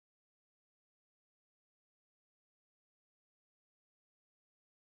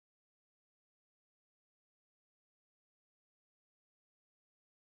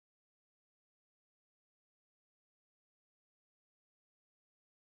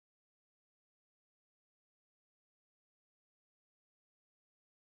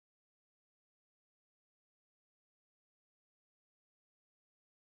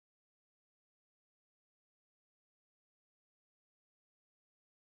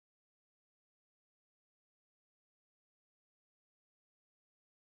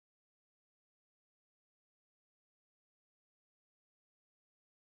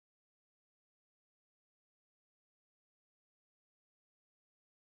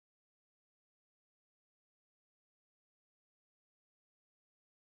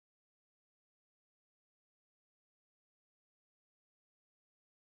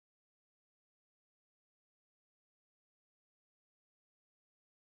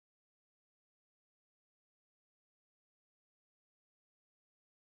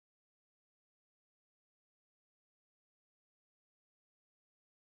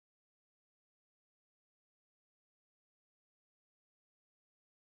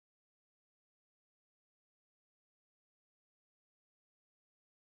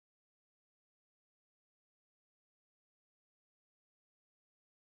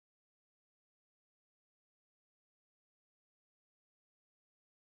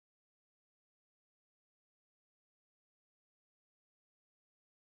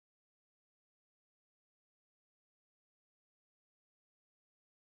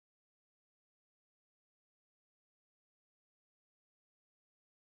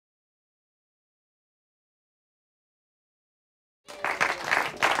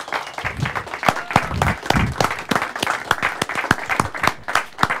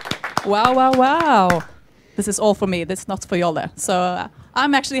Wow, wow, wow. This is all for me. This is not for Jolle. So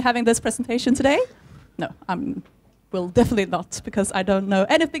I'm actually having this presentation today. No, will definitely not, because I don't know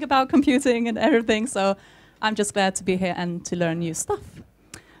anything about computing and everything. So I'm just glad to be here and to learn new stuff.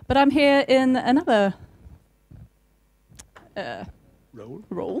 But I'm here in another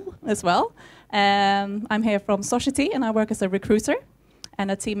role as well. I'm here from Society, and I work as a recruiter and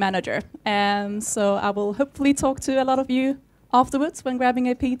a team manager. So I will hopefully talk to a lot of you afterwards when grabbing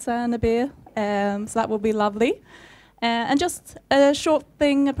a pizza and a beer. So that will be lovely. And just a short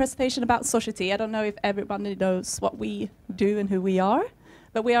thing, a presentation about Society. I don't know if everybody knows what we do and who we are,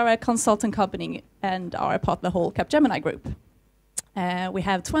 but we are a consultant company and are a part of the whole Capgemini group. We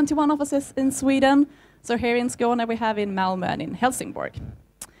have 21 offices in Sweden. So here in Skåne, we have in Malmö and in Helsingborg.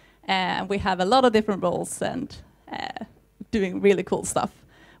 And we have a lot of different roles and doing really cool stuff.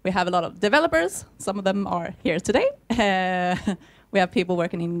 We have a lot of developers. Some of them are here today. We have people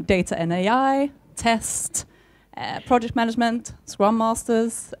working in data and AI, test, project management, Scrum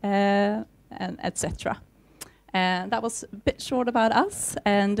Masters, and etc. And that was a bit short about us.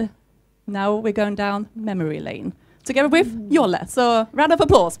 And now we're going down memory lane together with Jolle. So round of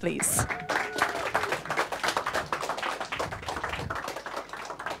applause, please.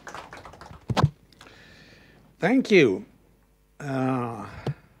 Thank you.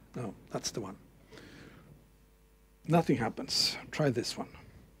 No, that's the one. Nothing happens. Try this one.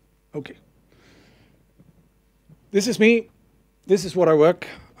 Okay. This is me. This is what I work.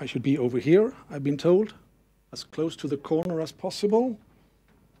 I should be over here, I've been told, as close to the corner as possible.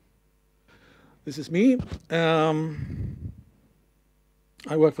 This is me. I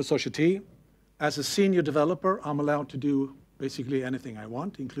work for Society. As a senior developer, I'm allowed to do basically anything I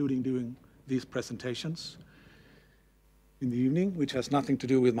want, including doing these presentations in the evening, which has nothing to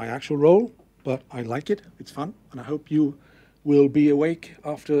do with my actual role, but I like it. It's fun, and I hope you will be awake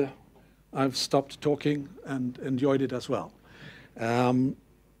after I've stopped talking and enjoyed it as well.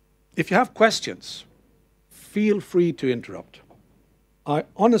 If you have questions, feel free to interrupt. I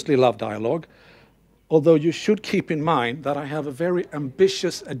honestly love dialogue, although you should keep in mind that I have a very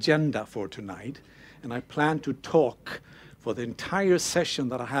ambitious agenda for tonight, and I plan to talk for the entire session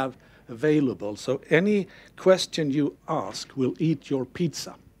that I have available. So any question you ask will eat your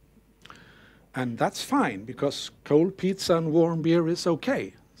pizza. And that's fine, because cold pizza and warm beer is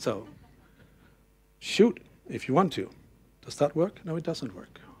okay. So shoot if you want to. Does that work? No, it doesn't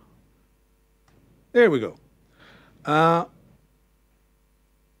work. There we go.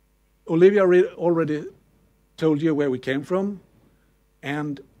 Olivia already told you where we came from.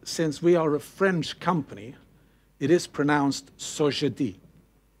 And since we are a French company, it is pronounced Society.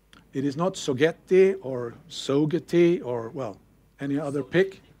 It is not Sogeti or Sogeti or, well, any other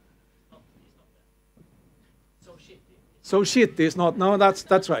pick. So shitty is not, no,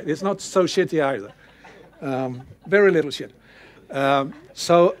 that's right. It's not so shitty either. Very little shit.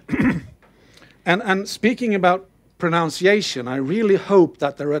 So, and speaking about pronunciation, I really hope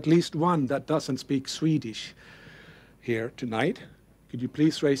that there are at least one that doesn't speak Swedish here tonight. Could you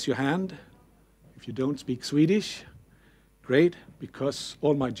please raise your hand if you don't speak Swedish? Great, because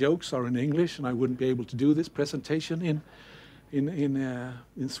all my jokes are in English and I wouldn't be able to do this presentation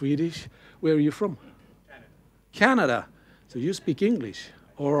in Swedish. Where are you from? Canada. So you speak English,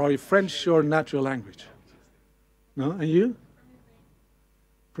 or are you French or natural language? No, and you?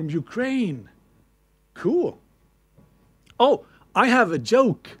 From Ukraine. Cool. Oh, I have a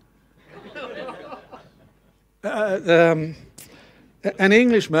joke. An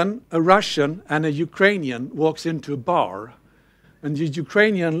Englishman, a Russian, and a Ukrainian walks into a bar, and the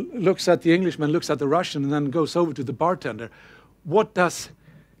Ukrainian looks at the Englishman, looks at the Russian, and then goes over to the bartender. What does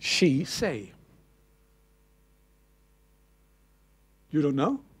she say? You don't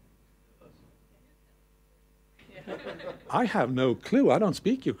know? I have no clue. I don't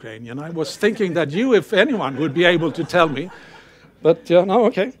speak Ukrainian. I was thinking that you, if anyone, would be able to tell me. But no,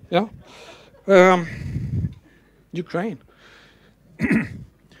 okay, yeah. Ukraine.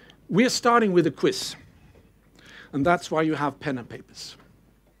 We're starting with a quiz. And that's why you have pen and papers.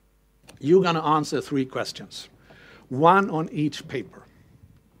 You're going to answer 3 questions, 1 on each paper.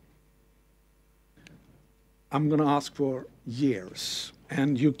 I'm going to ask for years.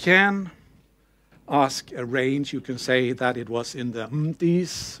 And you can ask a range. You can say that it was in the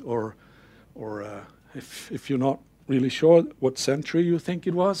 80s, or if you're not really sure what century you think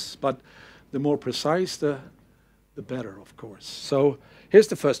it was. But the more precise, the better, of course. So here's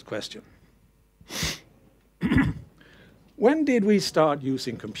the first question. When did we start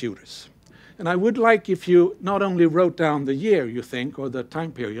using computers? And I would like if you not only wrote down the year you think, or the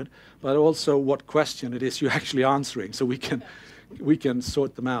time period, but also what question it is you're actually answering, so we can we can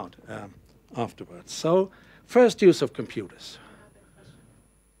sort them out afterwards. So, first use of computers.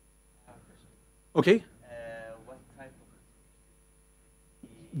 Okay? What type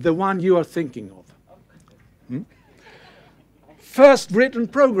of? The one you are thinking of. Hmm? First written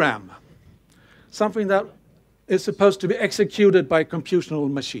program. Something that is supposed to be executed by a computational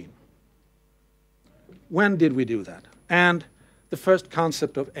machine. When did we do that? And the first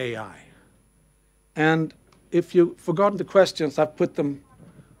concept of AI. And if you've forgotten the questions, I've put them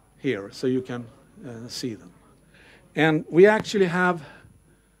here so you can see them. And we actually have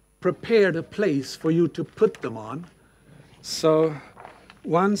prepared a place for you to put them on. So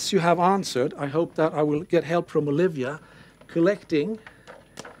once you have answered, I hope that I will get help from Olivia collecting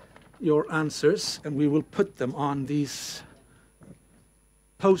your answers, and we will put them on these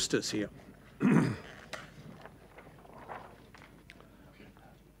posters here.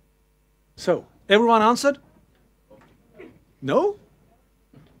 So, everyone answered? No?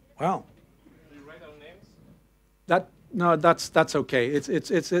 Wow. Do you write down names? No, that's okay.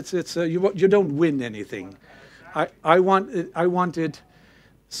 You don't win anything. I wanted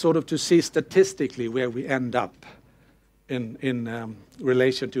sort of to see statistically where we end up in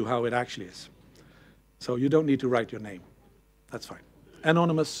relation to how it actually is. So you don't need to write your name. That's fine.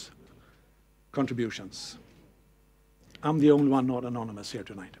 Anonymous contributions. I'm the only one not anonymous here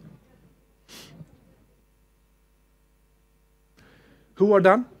tonight. Who are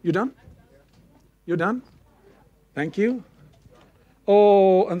done? You done? You done? Thank you.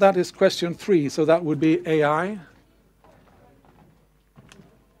 Oh, and that is question 3, so that would be AI.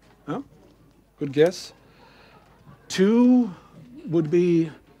 Oh, good guess. 2 would be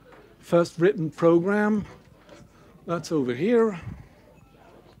first written program. That's over here.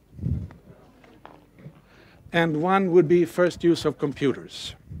 And 1 would be first use of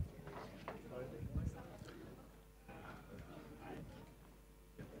computers.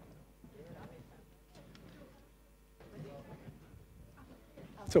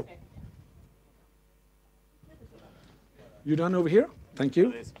 So, you done over here? Thank you.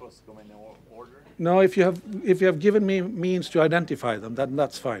 Are they supposed to go in order? No, if you have given me means to identify them,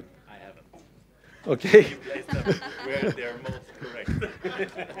 that's fine. I haven't. Okay. You place them where they're most correct.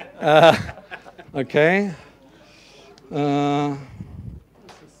 Okay.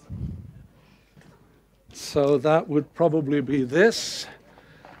 So that would probably be this,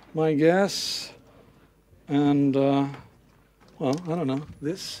 my guess, and. Well, I don't know,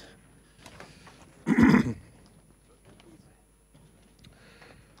 this.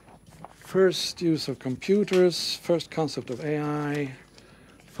 First use of computers, first concept of AI,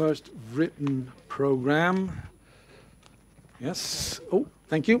 first written program. Yes, oh,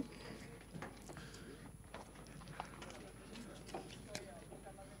 thank you.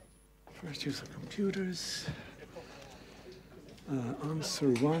 First use of computers.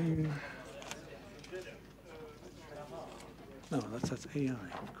 Answer 1. No, that's AI,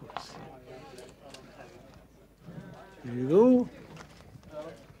 of course. There you go.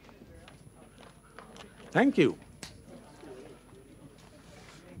 Thank you.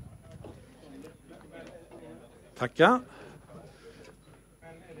 Tacka.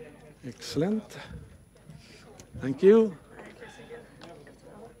 Excellent. Thank you.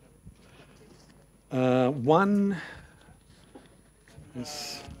 1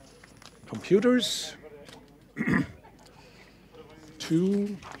 is computers.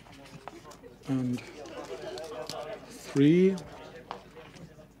 2 and 3.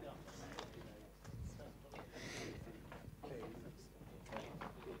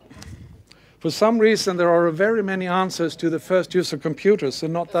 For some reason, there are very many answers to the first use of computers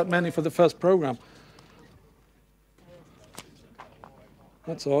and not that many for the first program.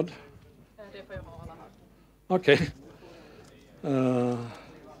 That's odd. Okay.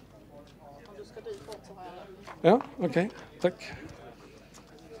 Ja, okej. Tack.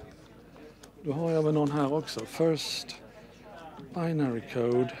 Då har jag väl någon här också. First binary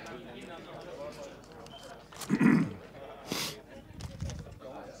code.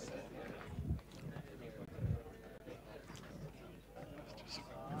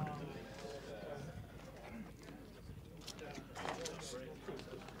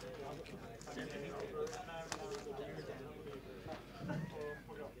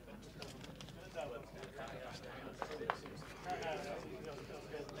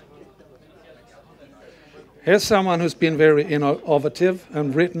 Here's someone who's been very innovative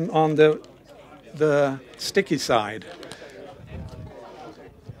and written on the sticky side.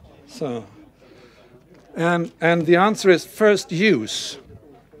 So, and the answer is first use.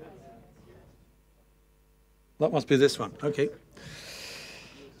 That must be this one. Okay.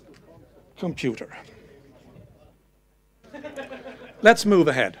 Computer. let's move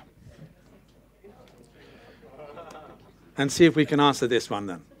ahead and see if we can answer this one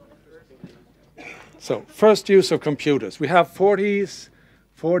then. So, first use of computers. We have 40s,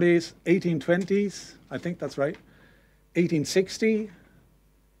 1820s, I think that's right. 1860,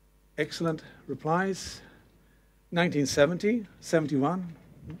 excellent replies. 1970, 71.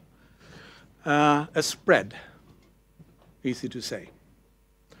 A spread, easy to say.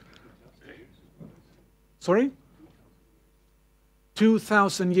 Sorry?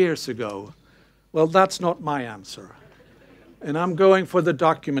 2,000 years ago. Well, that's not my answer. And I'm going for the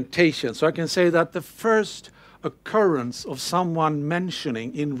documentation. So I can say that the first occurrence of someone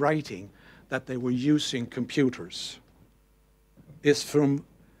mentioning in writing that they were using computers is from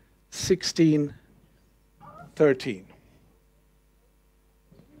 1613.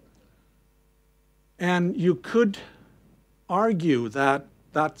 And you could argue that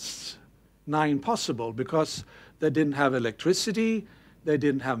that's nigh impossible because they didn't have electricity, they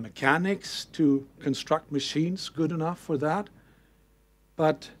didn't have mechanics to construct machines good enough for that.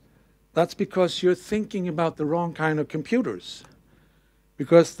 But that's because you're thinking about the wrong kind of computers.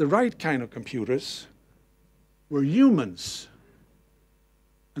 Because the right kind of computers were humans.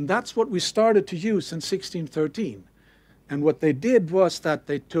 And that's what we started to use in 1613. And what they did was that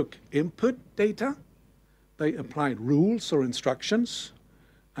they took input data, they applied rules or instructions,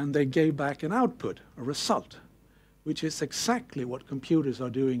 and they gave back an output, a result, which is exactly what computers are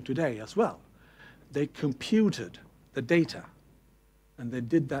doing today as well. They computed the data, and they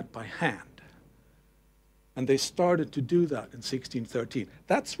did that by hand. And they started to do that in 1613.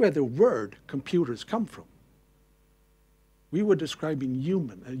 That's where the word computers come from. We were describing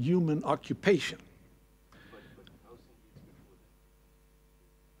a human occupation.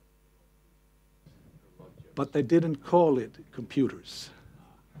 But they didn't call it computers.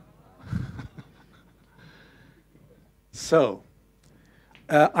 So,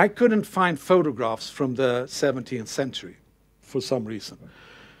 I couldn't find photographs from the 17th century for some reason.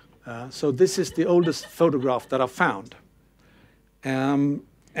 So this is the oldest photograph that I found. And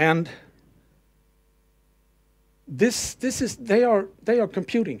they are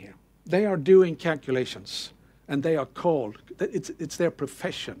computing here. They are doing calculations, and they are called, it's their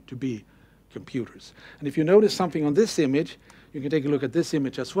profession to be computers. And if you notice something on this image, you can take a look at this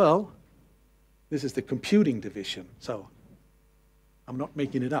image as well. This is the computing division, so I'm not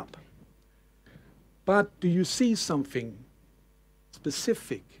making it up. But do you see something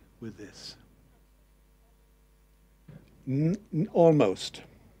specific with this? Almost.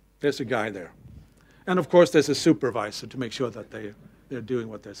 There's a guy there. And of course there's a supervisor to make sure that they're doing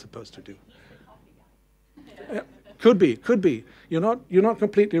what they're supposed to do. Could be. You're not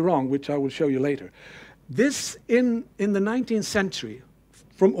completely wrong, which I will show you later. This, in the 19th century,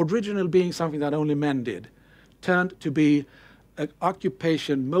 from originally being something that only men did, turned to be an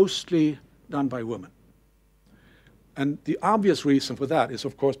occupation mostly done by women. And the obvious reason for that is,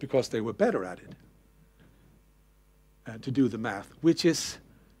 of course, because they were better at it, to do the math, which is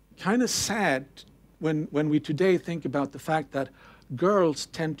kind of sad when we today think about the fact that girls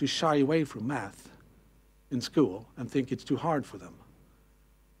tend to shy away from math in school and think it's too hard for them.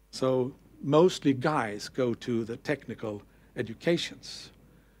 So mostly guys go to the technical educations,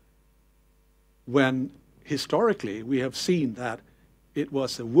 when historically we have seen that it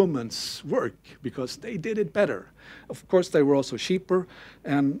was a woman's work because they did it better. Of course they were also cheaper,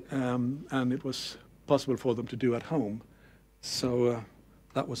 and it was possible for them to do at home. So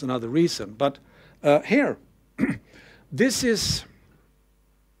that was another reason. But here, this is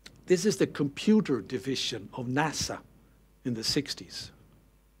the computer division of NASA in the 60s.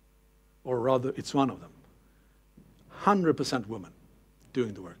 Or rather, it's one of them. 100% women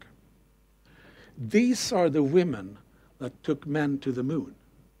doing the work. These are the women that took men to the moon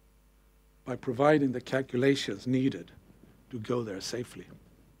by providing the calculations needed to go there safely.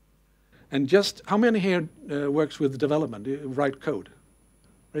 And just how many here works with development, write code?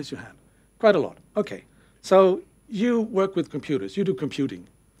 Raise your hand. Quite a lot. Okay. So you work with computers. You do computing.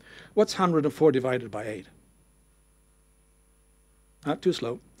 What's 104 divided by 8? Not too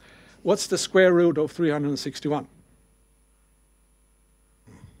slow. What's the square root of 361?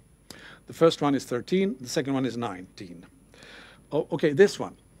 The first one is 13. The second one is 19. Oh, okay, this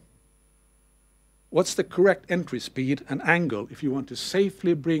one. What's the correct entry speed and angle if you want to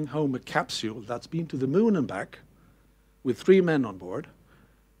safely bring home a capsule that's been to the moon and back with 3 men on board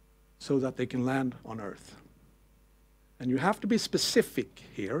so that they can land on Earth? And you have to be specific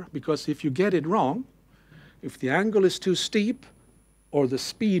here, because if you get it wrong, if the angle is too steep or the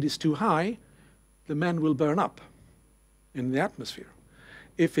speed is too high, the men will burn up in the atmosphere.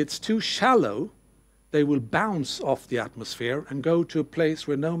 If it's too shallow, they will bounce off the atmosphere and go to a place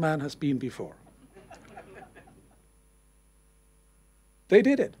where no man has been before. They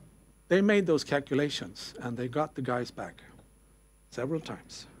did it. They made those calculations, and they got the guys back several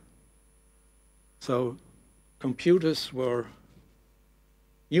times. So computers were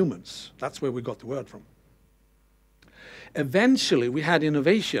humans. That's where we got the word from. Eventually, we had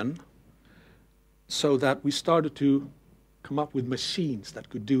innovation so that we started to come up with machines that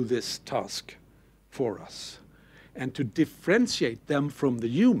could do this task for us. And to differentiate them from the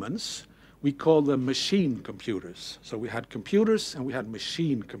humans, we call them machine computers. So we had computers and we had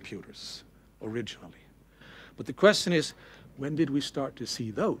machine computers originally. But the question is, when did we start to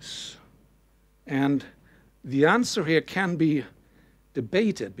see those? And the answer here can be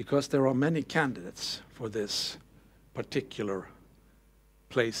debated because there are many candidates for this particular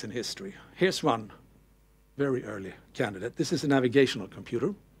place in history. Here's one very early candidate. This is a navigational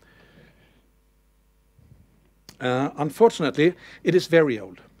computer. Unfortunately, it is very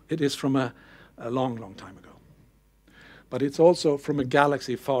old. It is from a long, long time ago. But it's also from a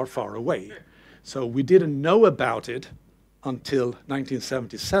galaxy far, far away. So we didn't know about it until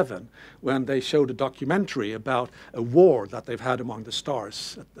 1977, when they showed a documentary about a war that they've had among the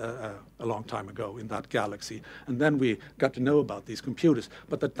stars a long time ago in that galaxy. And then we got to know about these computers.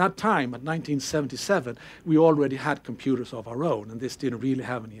 But at that time, at 1977, we already had computers of our own, and this didn't really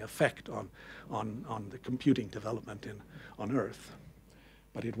have any effect on the computing development on Earth.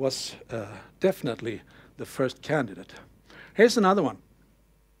 But it was definitely the first candidate. Here's another one.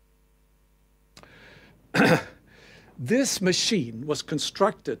 This machine was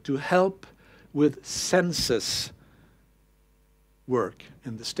constructed to help with census work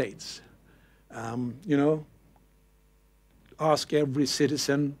in the States. You know, ask every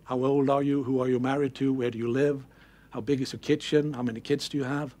citizen, how old are you, who are you married to, where do you live, how big is your kitchen, how many kids do you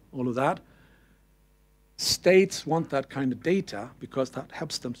have, all of that. States want that kind of data because that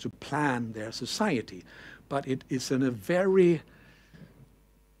helps them to plan their society. But it is a very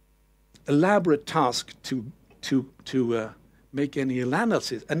elaborate task to make any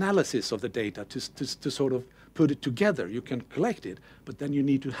analysis of the data, to sort of put it together. You can collect it, but then you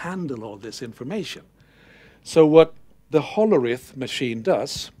need to handle all this information. So what the Hollerith machine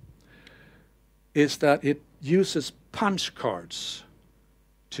does is that it uses punch cards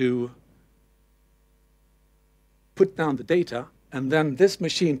to put down the data, and then this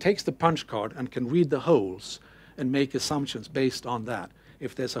machine takes the punch card and can read the holes and make assumptions based on that.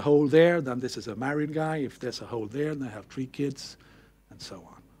 If there's a hole there, then this is a married guy. If there's a hole there, then they have 3 kids, and so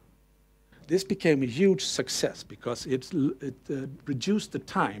on. This became a huge success because it reduced the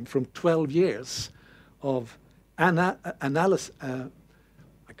time from 12 years of analysis. I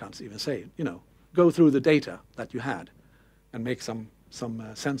can't even say it. You know, go through the data that you had and make some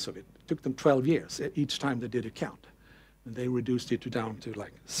sense of it. It took them 12 years each time they did a count, and they reduced it down to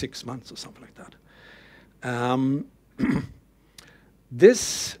like 6 months or something like that.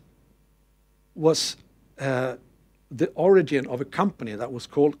 This was the origin of a company that was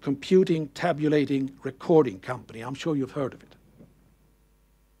called Computing, Tabulating, Recording Company. I'm sure you've heard of it.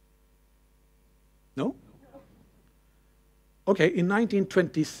 No? Okay, in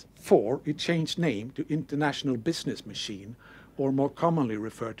 1924, it changed name to International Business Machine, or more commonly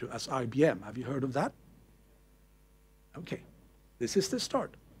referred to as IBM. Have you heard of that? Okay, this is the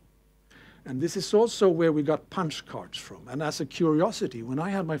start. And this is also where we got punch cards from. And as a curiosity, when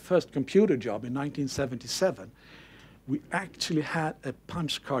I had my first computer job in 1977, we actually had a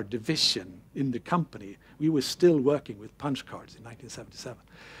punch card division in the company. We were still working with punch cards in 1977.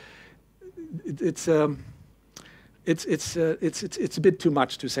 It's a bit too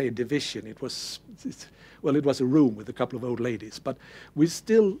much to say division. It was a room with a couple of old ladies, but we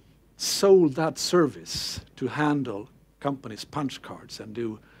still sold that service to handle companies' punch cards and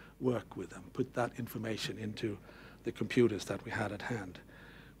do work with them, put that information into the computers that we had at hand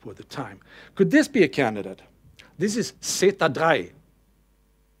for the time. Could this be a candidate? This is Zeta-3.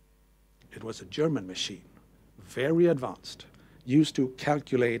 It was a German machine, very advanced, used to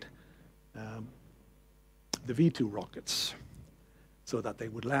calculate the V2 rockets so that they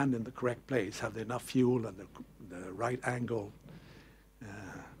would land in the correct place, have enough fuel and the right angle.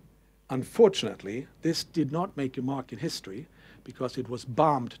 Unfortunately, this did not make a mark in history because it was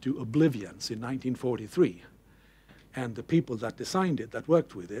bombed to oblivion in 1943. And the people that designed it, that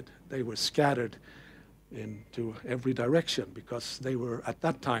worked with it, they were scattered into every direction because they were, at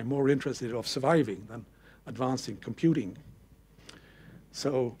that time, more interested in surviving than advancing computing.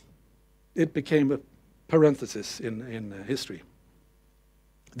 So it became a parenthesis in history.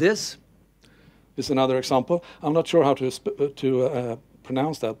 This is another example. I'm not sure how to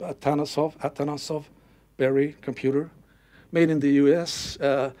pronounce that. Atanasov, Raspberry computer, made in the US,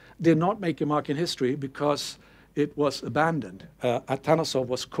 did not make a mark in history because it was abandoned. Atanosov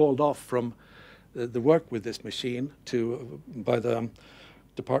was called off from the work with this machine by the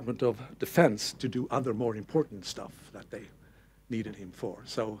Department of Defense to do other more important stuff that they needed him for.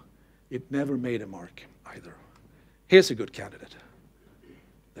 So it never made a mark either. Here's a good candidate,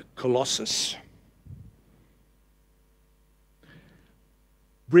 the Colossus.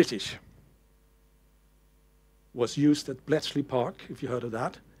 British. Was used at Bletchley Park, if you heard of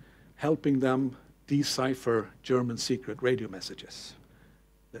that, helping them decipher German secret radio messages,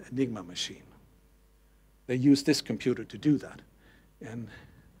 the Enigma machine. They used this computer to do that. And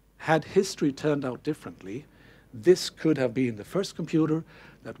had history turned out differently, this could have been the first computer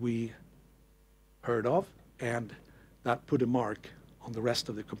that we heard of, and that put a mark on the rest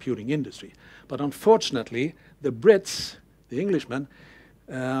of the computing industry. But unfortunately, the Brits, the Englishmen,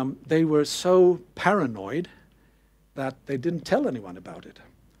 they were so paranoid that they didn't tell anyone about it.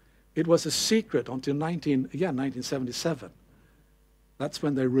 It was a secret until 1977. That's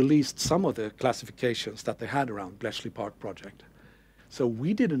when they released some of the classifications that they had around Bletchley Park project. So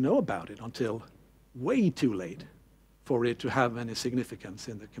we didn't know about it until way too late for it to have any significance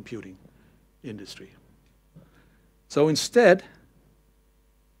in the computing industry. So instead,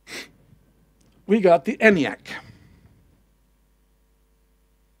 we got the ENIAC.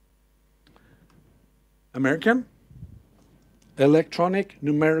 American, Electronic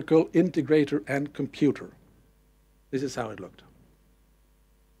Numerical Integrator and Computer. This is how it looked.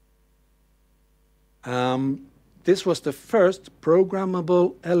 This was the first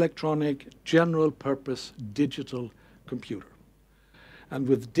programmable electronic general purpose digital computer. And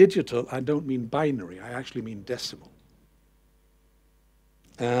with digital, I don't mean binary, I actually mean decimal.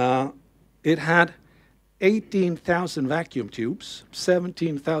 It had 18,000 vacuum tubes,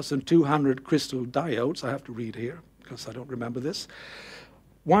 17,200 crystal diodes, I have to read here because I don't remember this,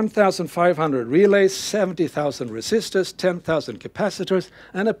 1,500 relays, 70,000 resistors, 10,000 capacitors,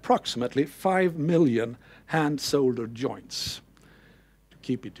 and approximately 5 million hand-soldered joints to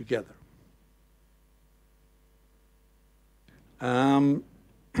keep it together.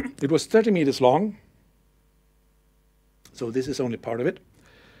 It was 30 meters long, so this is only part of it.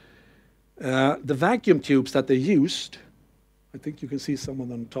 The vacuum tubes that they used, I think you can see some of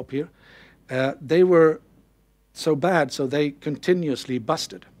them on top here, they were so bad so they continuously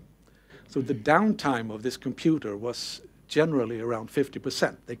busted. So the downtime of this computer was generally around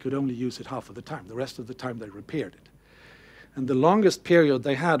 50%. They could only use it half of the time. The rest of the time they repaired it. And the longest period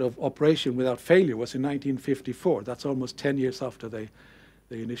they had of operation without failure was in 1954. That's almost 10 years after they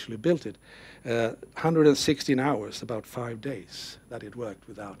initially built it. 116 hours, about 5 days, that it worked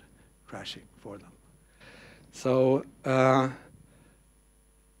without crashing for them. So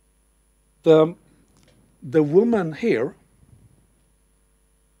the woman here,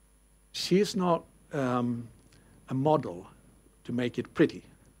 she's not a model to make it pretty.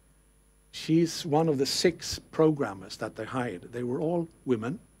 She's one of the 6 programmers that they hired. They were all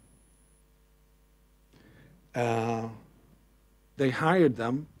women. They hired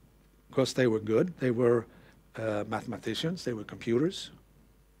them because they were good. They were mathematicians, they were computers,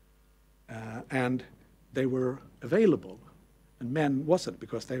 and they were available. And men wasn't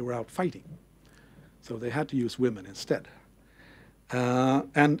because they were out fighting. So they had to use women instead.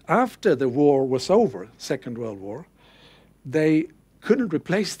 And after the war was over, Second World War, they couldn't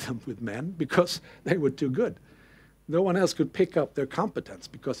replace them with men because they were too good. No one else could pick up their competence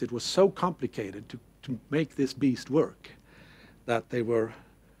because it was so complicated to make this beast work that they were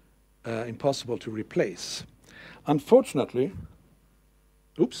impossible to replace. Unfortunately,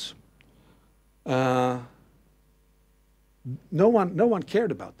 no one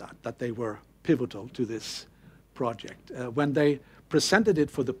cared about that they were pivotal to this project. When they presented it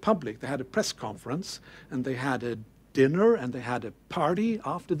for the public, they had a press conference and they had a dinner and they had a party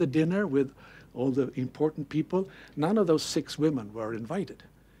after the dinner with all the important people. None of those 6 women were invited.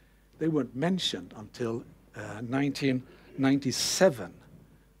 They weren't mentioned until 1997.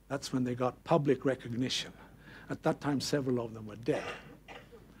 That's when they got public recognition. At that time, several of them were dead.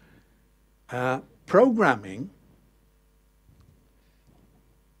 Programming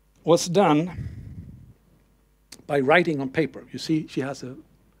was done by writing on paper. You see, she has a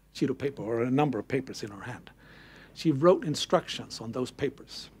sheet of paper or a number of papers in her hand. She wrote instructions on those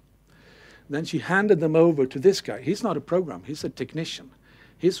papers. Then she handed them over to this guy. He's not a programmer, he's a technician.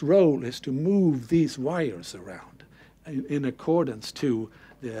 His role is to move these wires around in accordance to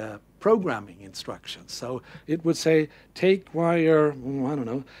the programming instructions. So it would say, take wire, I don't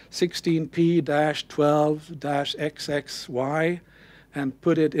know, 16P-12-XXY and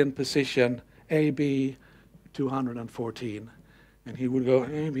put it in position A, B, 214, and he would go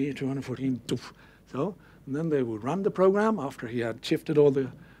AB 214. So, and then they would run the program after he had shifted all the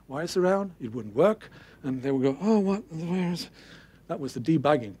wires around. It wouldn't work, and they would go, oh, what? Where's? That was the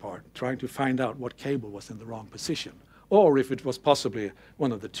debugging part, trying to find out what cable was in the wrong position, or if it was possibly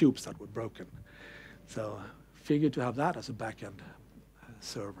one of the tubes that were broken. So, figured to have that as a back-end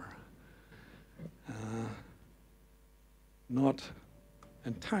server. Not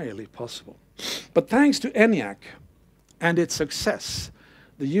entirely possible. But thanks to ENIAC and its success,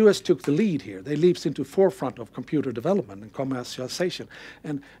 the US took the lead here. They leaped into forefront of computer development and commercialization.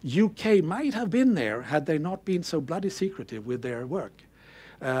 And UK might have been there had they not been so bloody secretive with their work.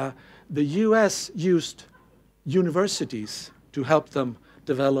 The US used universities to help them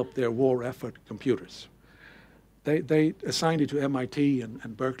develop their war effort computers. They assigned it to MIT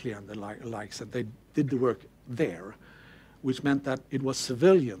and Berkeley and the likes, and they did the work there, which meant that it was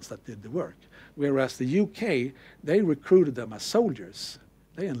civilians that did the work. Whereas the UK, they recruited them as soldiers.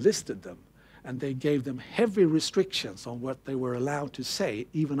 They enlisted them, and they gave them heavy restrictions on what they were allowed to say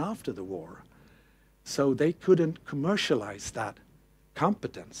even after the war. So they couldn't commercialize that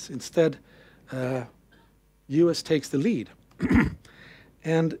competence. Instead, US takes the lead.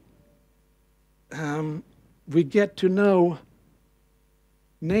 And we get to know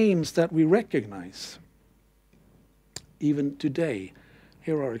names that we recognize. Even today,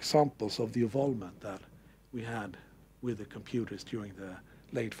 here are examples of the involvement that we had with the computers during the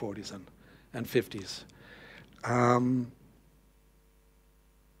late 40s and 50s.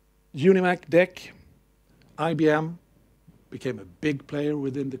 Unimac, DEC, IBM became a big player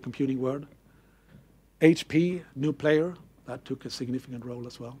within the computing world. HP, new player, that took a significant role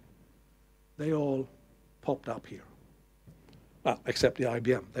as well. They all popped up here. Well, except the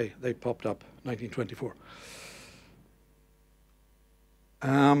IBM, they popped up 1924.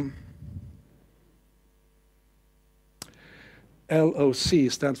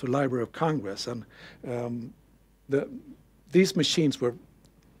 LOC stands for Library of Congress, and these machines were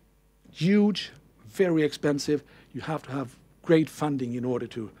huge, very expensive. You have to have great funding in order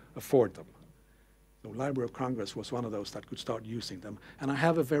to afford them. The Library of Congress was one of those that could start using them. And I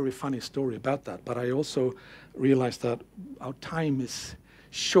have a very funny story about that, but I also realized that our time is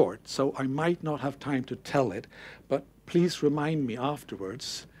short, so I might not have time to tell it, but please remind me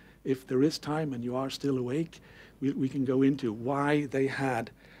afterwards, if there is time and you are still awake, we can go into why they had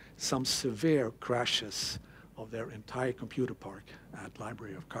some severe crashes of their entire computer park at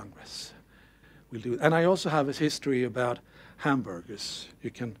Library of Congress. We'll do, and I also have a history about hamburgers. You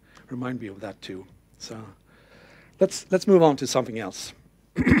can remind me of that too. So let's move on to something else.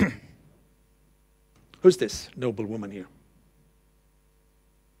 Who's this noble woman here?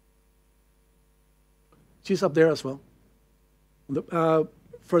 She's up there as well.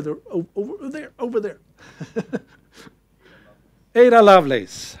 Further over there. Ada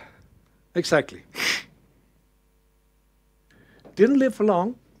Lovelace. Exactly. Didn't live for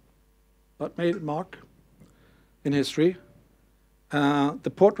long, but made a mark in history.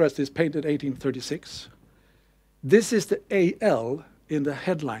 The portrait is painted 1836. This is the AL in the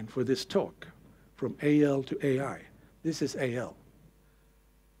headline for this talk, from AL to AI. This is AL.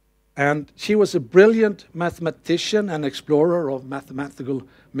 And she was a brilliant mathematician and explorer of mathematical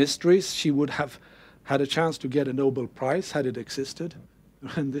mysteries. She would have had a chance to get a Nobel Prize had it existed.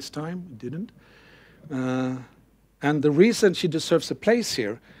 And this time, it didn't. And the reason she deserves a place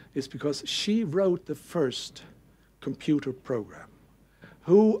here is because she wrote the first computer program.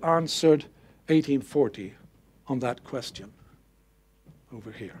 Who answered 1840 on that question?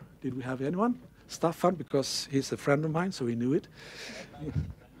 Over here. Did we have anyone? Staffan, because he's a friend of mine, so he knew it.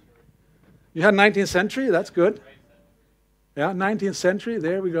 You had 19th century, that's good. Yeah, 19th century,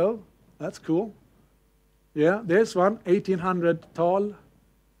 there we go. That's cool. Yeah, there's one, 1800 tall.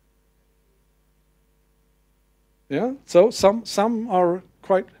 Yeah, so some are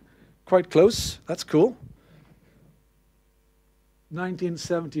quite close. That's cool.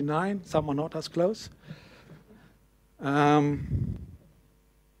 1979, some are not as close.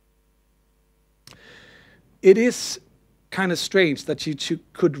 It is kind of strange that she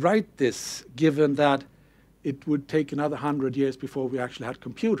could write this, given that it would take another 100 years before we actually had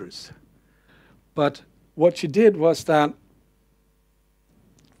computers. But what she did was that,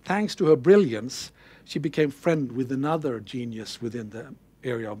 thanks to her brilliance, she became friend with another genius within the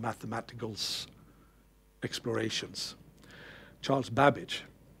area of mathematical explorations, Charles Babbage.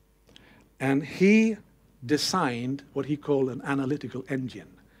 And he designed what he called an analytical engine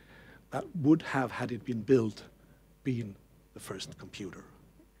that would have, had it been built, been the first computer.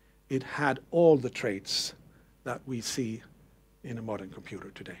 It had all the traits that we see in a modern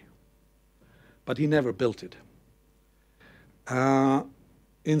computer today. but he never built it.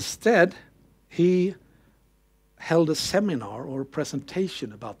 Instead, he held a seminar or a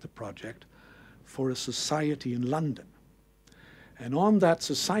presentation about the project for a society in London. And on that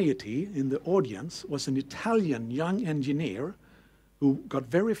society, in the audience, was an Italian young engineer who got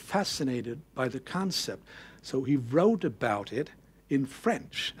very fascinated by the concept. So he wrote about it in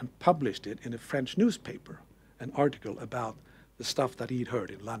French and published it in a French newspaper, an article about the stuff that he'd heard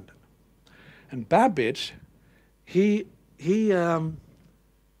in London. And Babbage, I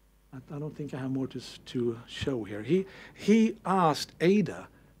don't think I have more to show here. He asked Ada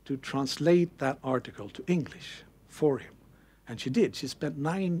to translate that article to English for him. And she did. She spent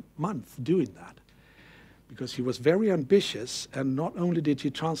 9 months doing that because she was very ambitious, and not only did she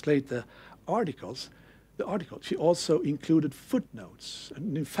translate the article, she also included footnotes.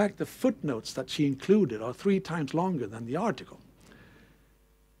 And in fact, the footnotes that she included are 3 times longer than the article.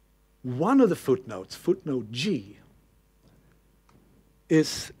 One of the footnotes, footnote G,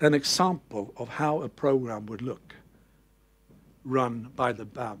 is an example of how a program would look run by the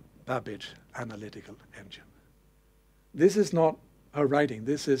Babbage analytical engine. This is not her writing.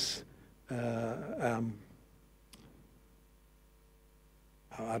 This is, I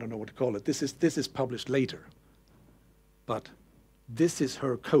don't know what to call it. This is published later. But this is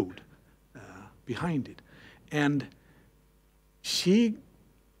her code behind it. And she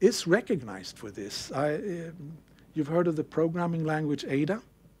is recognized for this. You've heard of the programming language Ada.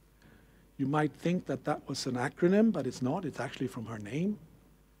 You might think that that was an acronym, but it's not. It's actually from her name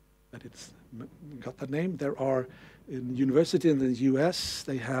that it's got that name. There are, in university in the US,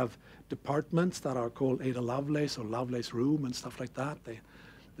 they have departments that are called Ada Lovelace or Lovelace Room and stuff like that.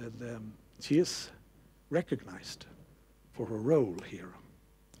 She is recognized for her role here.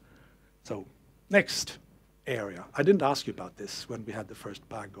 So, next area. I didn't ask you about this when we had the first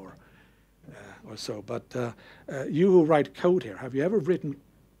bug or so, but you who write code here, have you ever written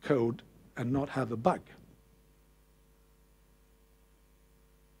code and not have a bug?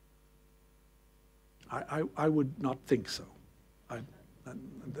 I would not think so.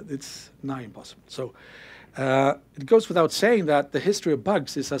 It's nigh impossible. So it goes without saying that the history of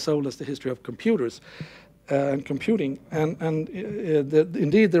bugs is as old as the history of computers and computing. And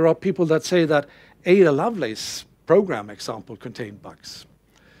indeed, there are people that say that Ada Lovelace program example contained bugs.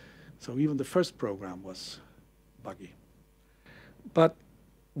 So even the first program was buggy. But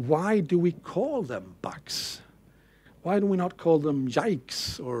why do we call them bugs? Why do we not call them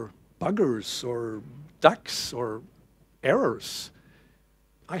yikes or buggers or ducks or errors?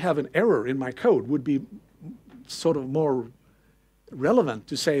 I have an error in my code would be sort of more relevant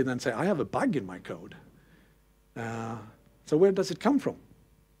to say than say I have a bug in my code. So where does it come from?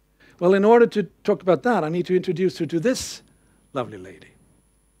 Well, in order to talk about that, I need to introduce you to this lovely lady.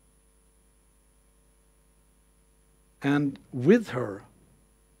 And with her,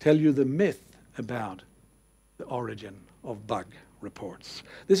 tell you the myth about the origin of bug reports.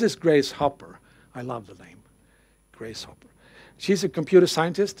 This is Grace Hopper. I love the name, Grace Hopper. She's a computer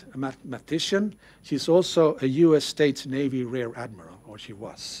scientist, a mathematician. She's also a US States Navy Rear Admiral, or she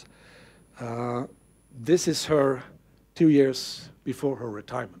was. This is her 2 years before her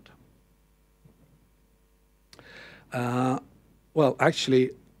retirement. Well,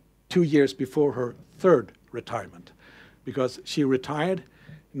 actually, 2 years before her third retirement, because she retired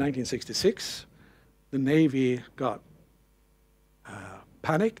in 1966. The Navy got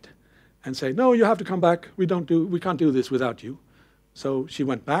panicked and said, "No, you have to come back. We can't do this without you." So she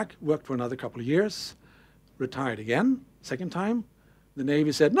went back, worked for another couple of years, retired again, second time. The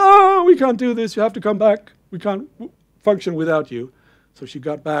Navy said, "No, we can't do this. You have to come back. We can't function without you." So she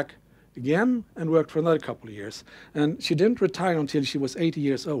got back again and worked for another couple of years. And she didn't retire until she was 80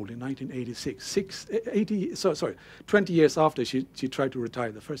 years old in 1986. 20 years after she tried to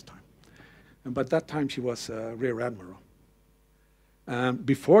retire the first time. But that time she was Rear Admiral.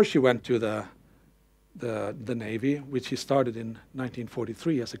 Before she went to the Navy, which she started in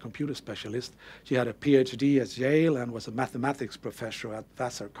 1943 as a computer specialist, she had a PhD at Yale and was a mathematics professor at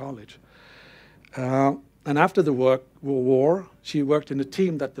Vassar College. And after the war, she worked in a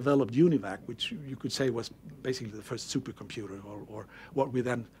team that developed UNIVAC, which you could say was basically the first supercomputer, or what we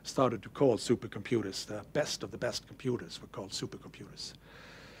then started to call supercomputers. The best of the best computers were called supercomputers.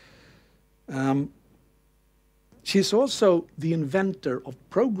 She's also the inventor of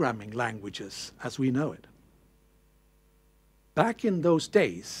programming languages as we know it. Back in those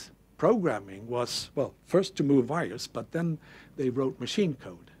days, programming was, well, first to move wires, but then they wrote machine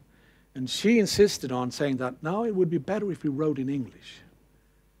code. And she insisted on saying that, no, it would be better if we wrote in English.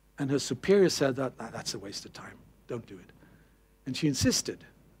 And her superior said that, that's a waste of time, don't do it. And she insisted.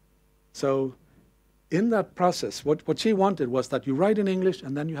 So in that process, what she wanted was that you write in English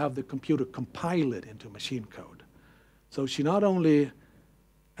and then you have the computer compile it into machine code. So she not only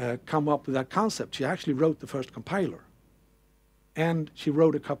come up with that concept, she actually wrote the first compiler. And she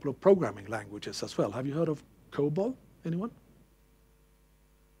wrote a couple of programming languages as well. Have you heard of COBOL? Anyone?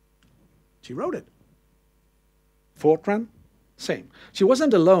 She wrote it. Fortran, same. She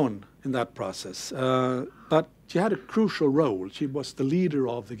wasn't alone in that process, but she had a crucial role. She was the leader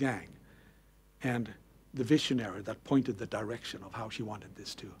of the gang and the visionary that pointed the direction of how she wanted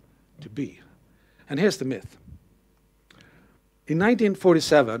this to be. And here's the myth. In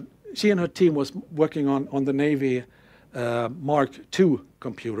 1947, she and her team was working on the Navy Mark II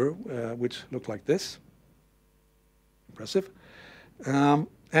computer, which looked like this. Impressive.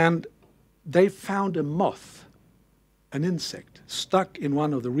 And they found a moth, an insect, stuck in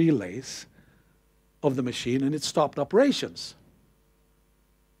one of the relays of the machine, and it stopped operations.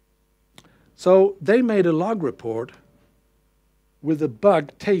 So they made a log report with the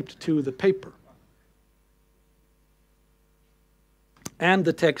bug taped to the paper. And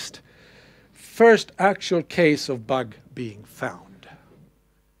the text, first actual case of bug being found.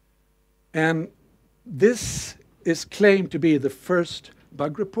 And this is claimed to be the first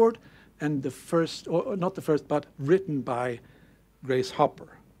bug report and the first, or not the first, but written by Grace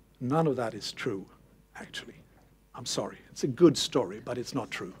Hopper. None of that is true, actually. I'm sorry. It's a good story, but it's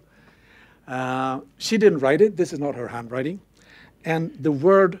not true. She didn't write it. This is not her handwriting. And the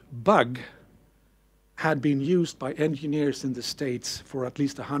word bug had been used by engineers in the States for at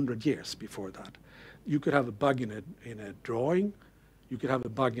least 100 years before that. You could have a bug in a drawing. You could have a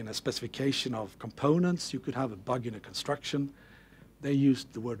bug in a specification of components. You could have a bug in a construction. They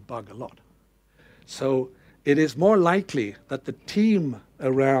used the word bug a lot. So it is more likely that the team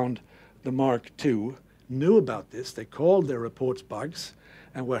around the Mark II knew about this. They called their reports bugs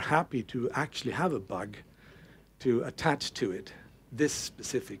and were happy to actually have a bug to attach to it this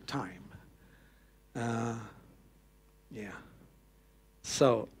specific time. Yeah.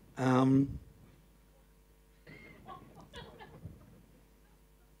 So,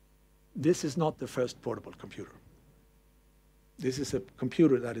 this is not the first portable computer. This is a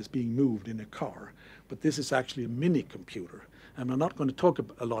computer that is being moved in a car, but this is actually a mini computer. And I'm not going to talk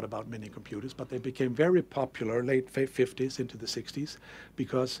a lot about mini computers, but they became very popular late 50s into the 60s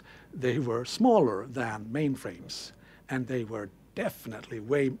because they were smaller than mainframes, and they were definitely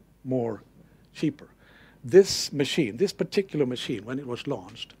way more cheaper. This machine, this particular machine, when it was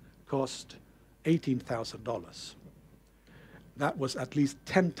launched, cost $18,000. That was at least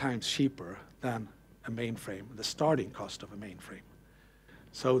 10 times cheaper than a mainframe, the starting cost of a mainframe.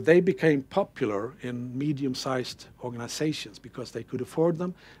 So they became popular in medium-sized organizations because they could afford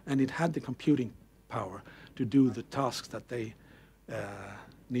them, and it had the computing power to do the tasks that they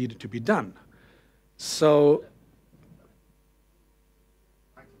needed to be done. So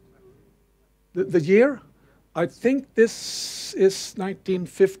the year, I think this is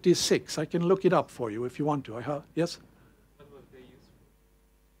 1956. I can look it up for you if you want to. Yes? What was they used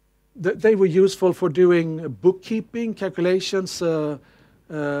for? They were useful for doing bookkeeping, calculations,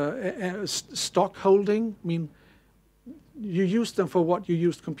 stock holding. I mean, you used them for what you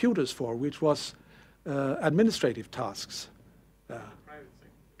used computers for, which was administrative tasks. Private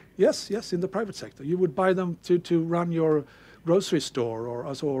sector. Yes, in the private sector. You would buy them to run your grocery store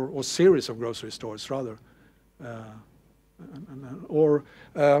or series of grocery stores, rather.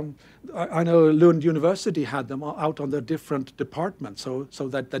 I know Lund University had them out on the different departments, so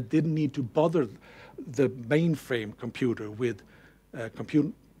that didn't need to bother the mainframe computer with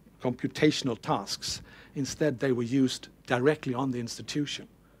computational tasks. Instead, they were used directly on the institution.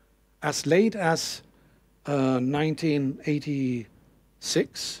 As late as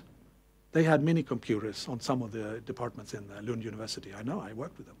 1986, they had mini computers on some of the departments in Lund University. I know, I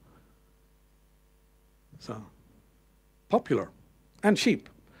worked with them. So, popular and cheap.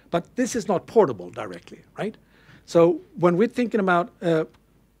 But this is not portable directly, right? So when we're thinking about a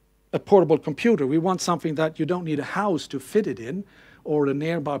portable computer, we want something that you don't need a house to fit it in or a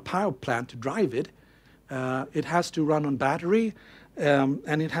nearby power plant to drive it. It has to run on battery,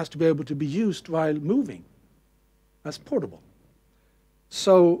 and it has to be able to be used while moving. That's portable.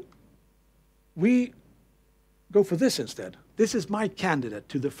 So we go for this instead. This is my candidate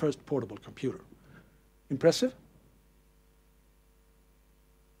to the first portable computer. Impressive?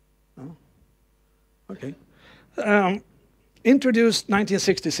 Oh. Okay. Introduced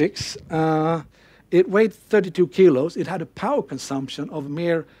 1966. It weighed 32 kilos. It had a power consumption of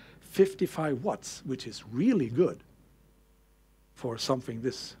mere 55 watts, which is really good for something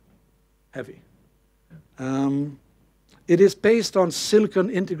this heavy. It is based on silicon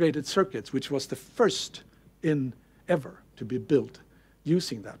integrated circuits, which was the first in ever to be built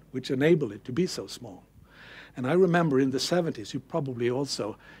using that, which enabled it to be so small. And I remember in the 70s,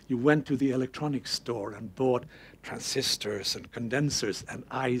 you went to the electronics store and bought transistors and condensers and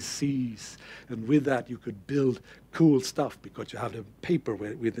ICs. And with that, you could build cool stuff because you had a paper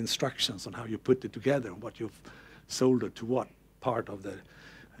with instructions on how you put it together and what you've soldered to what part of the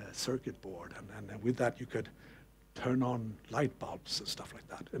circuit board. And with that, you could turn on light bulbs and stuff like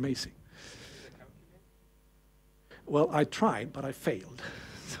that. Amazing. Well, I tried, but I failed.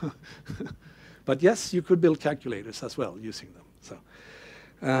 But yes, you could build calculators as well using them. So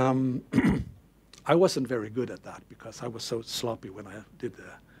I wasn't very good at that because I was so sloppy when I did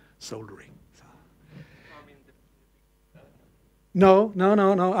the soldering. So. No.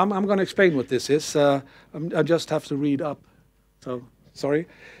 I'm going to explain what this is. I just have to read up. So sorry.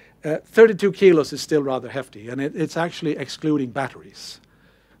 32 kilos is still rather hefty, and it's actually excluding batteries.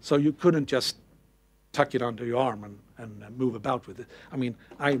 So you couldn't just tuck it under your arm and move about with it. I mean,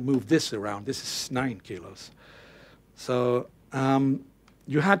 I moved this around. This is 9 kilos. So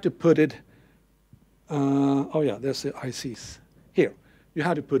you had to put it, oh yeah, there's the ICs. Here, you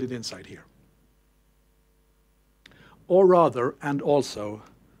had to put it inside here. Or rather, and also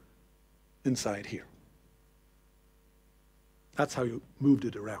inside here. That's how you moved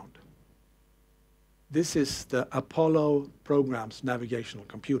it around. This is the Apollo program's navigational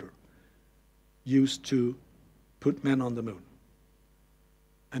computer used to put men on the moon.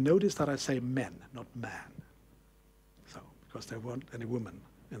 And notice that I say men, not man. So, because there weren't any women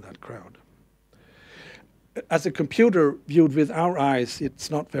in that crowd. As a computer viewed with our eyes, it's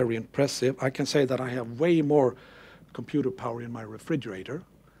not very impressive. I can say that I have way more computer power in my refrigerator,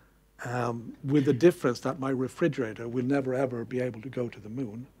 with the difference that my refrigerator will never ever be able to go to the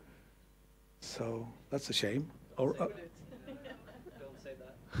moon. So that's a shame. Or, Don't say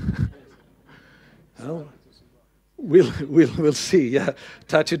that. oh, we'll see. Yeah,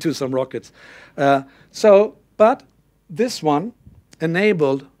 attach it to some rockets. But this one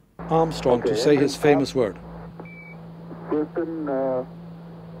enabled Armstrong to say his famous word. Houston,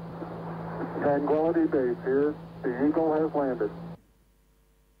 Tranquility Base here. The Eagle has landed.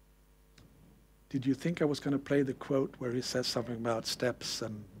 Did you think I was going to play the quote where he says something about steps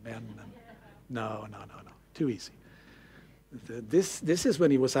and men? And no. Too easy. This is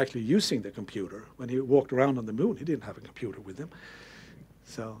when he was actually using the computer. When he walked around on the moon, he didn't have a computer with him.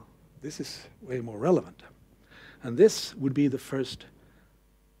 So this is way more relevant. And this would be the first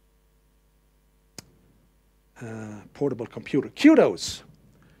portable computer. QDOS.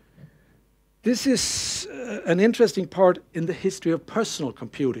 This is an interesting part in the history of personal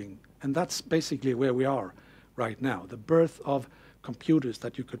computing. And that's basically where we are right now, the birth of computers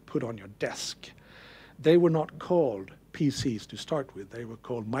that you could put on your desk. They were not called PCs to start with, they were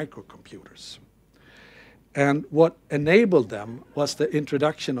called microcomputers. And what enabled them was the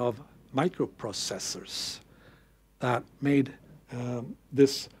introduction of microprocessors that made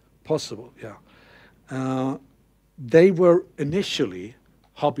this possible. Yeah, they were initially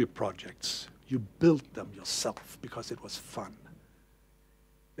hobby projects. You built them yourself because it was fun.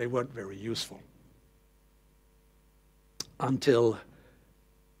 They weren't very useful until,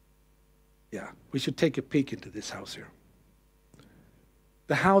 yeah, we should take a peek into this house here.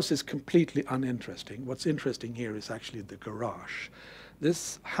 The house is completely uninteresting. What's interesting here is actually the garage.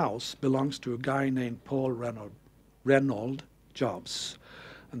 This house belongs to a guy named Paul Reynold Jobs.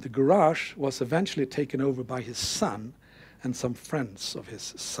 And the garage was eventually taken over by his son and some friends of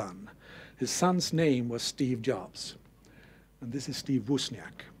his son. His son's name was Steve Jobs. And this is Steve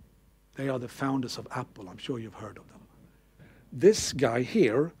Wozniak. They are the founders of Apple. I'm sure you've heard of them. This guy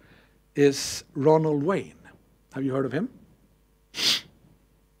here is Ronald Wayne. Have you heard of him?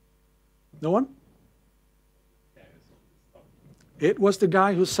 No one? It was the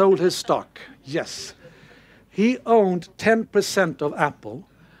guy who sold his stock. Yes. He owned 10% of Apple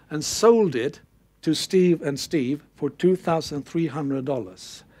and sold it to Steve and Steve for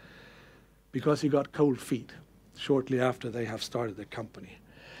 $2,300 because he got cold feet shortly after they have started the company.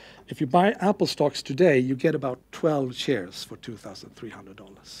 If you buy Apple stocks today, you get about 12 shares for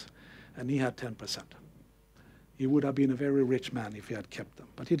 $2,300. And he had 10%. He would have been a very rich man if he had kept them,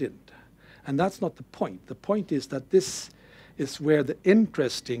 but he didn't. And that's not the point. The point is that this is where the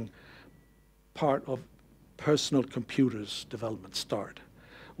interesting part of personal computers development started.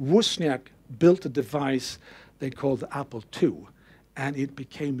 Wozniak built a device they called the Apple II, and it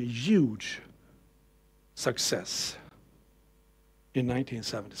became a huge success in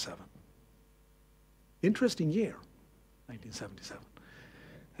 1977. Interesting year, 1977.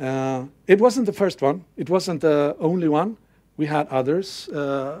 It wasn't the first one. It wasn't the only one. We had others.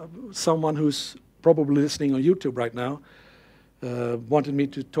 Someone who's probably listening on YouTube right now wanted me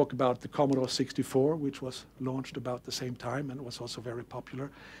to talk about the Commodore 64, which was launched about the same time and was also very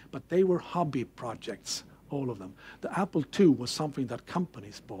popular. But they were hobby projects, all of them. The Apple II was something that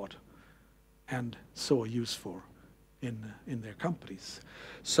companies bought and saw use for in their companies.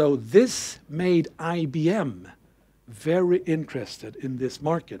 So this made IBM very interested in this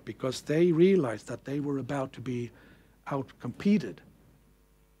market because they realized that they were about to be outcompeted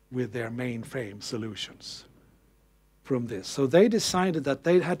with their mainframe solutions from this. So they decided that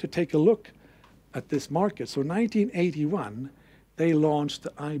they had to take a look at this market. So 1981, they launched the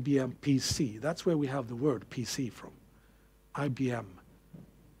IBM PC. That's where we have the word PC from. IBM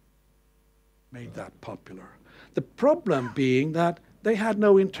made that popular. The problem being that they had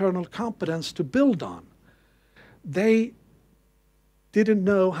no internal competence to build on. They didn't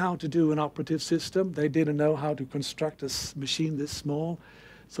know how to do an operative system. They didn't know how to construct a machine this small.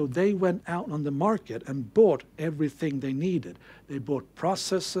 So they went out on the market and bought everything they needed. They bought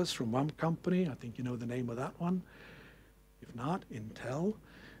processors from one company. I think you know the name of that one. If not, Intel.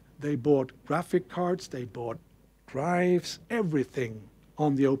 They bought graphic cards. They bought drives, everything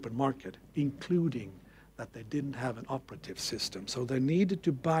on the open market, including that they didn't have an operative system. So they needed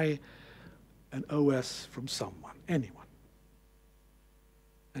to buy an OS from someone, anyone.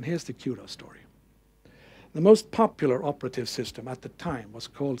 And here's the QDOS story. The most popular operative system at the time was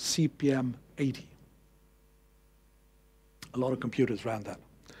called CPM 80. A lot of computers ran that.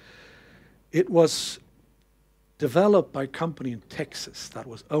 It was developed by a company in Texas that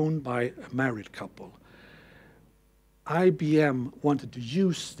was owned by a married couple. IBM wanted to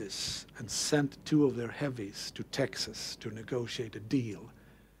use this and sent two of their heavies to Texas to negotiate a deal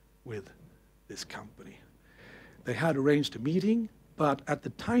with this company. They had arranged a meeting, but at the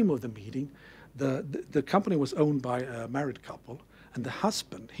time of the meeting, the company was owned by a married couple, and the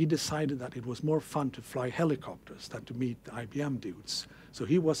husband, he decided that it was more fun to fly helicopters than to meet the IBM dudes. So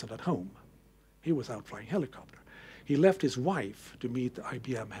he wasn't at home. He was out flying helicopter. He left his wife to meet the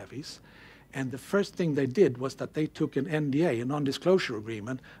IBM heavies, and the first thing they did was that they took an NDA, a non-disclosure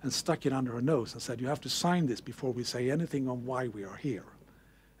agreement, and stuck it under her nose and said, you have to sign this before we say anything on why we are here.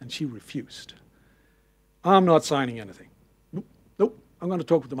 And she refused. I'm not signing anything. Nope, I'm going to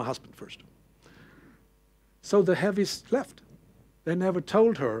talk with my husband first. So the heavies left. They never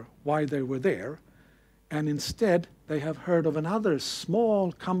told her why they were there, and instead they have heard of another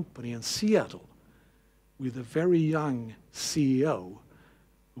small company in Seattle with a very young CEO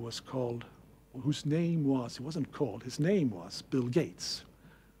who was called, whose name was, he wasn't called, his name was Bill Gates.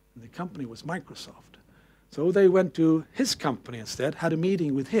 And the company was Microsoft. So they went to his company instead, had a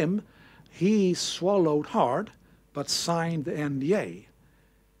meeting with him. He swallowed hard, but signed the NDA.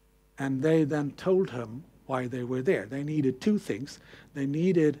 And they then told him why they were there. They needed two things. They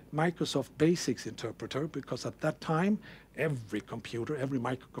needed Microsoft Basics interpreter, because at that time, every computer, every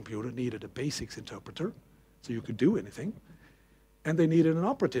microcomputer needed a Basics interpreter, so you could do anything. And they needed an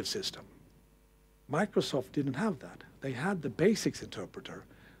operative system. Microsoft didn't have that. They had the Basics interpreter,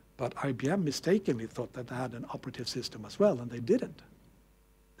 but IBM mistakenly thought that they had an operative system as well, and they didn't.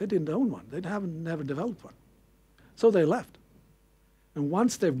 They didn't own one. They never developed one. So they left. And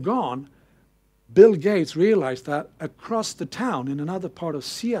once they've gone, Bill Gates realized that across the town in another part of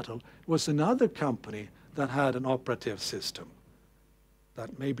Seattle was another company that had an operative system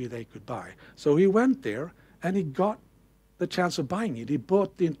that maybe they could buy. So he went there and he got the chance of buying it. He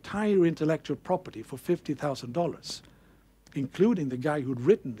bought the entire intellectual property for $50,000, including the guy who'd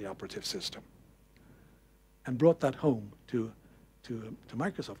written the operative system, and brought that home to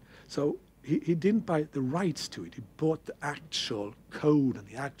Microsoft. So he didn't buy the rights to it. He bought the actual code and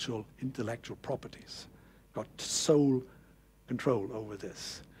the actual intellectual properties, got sole control over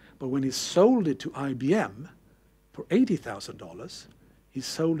this. But when he sold it to IBM for $80,000, he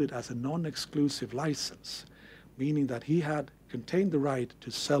sold it as a non-exclusive license, meaning that he had contained the right to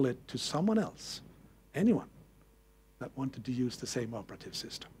sell it to someone else, anyone that wanted to use the same operative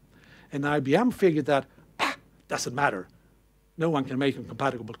system. And IBM figured that, doesn't matter. No one can make a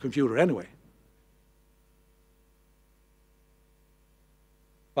compatible computer anyway.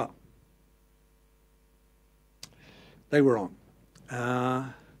 Well, they were wrong.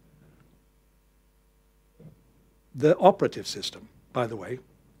 The operative system, by the way,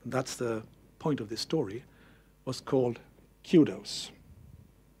 and that's the point of this story, was called QDOS,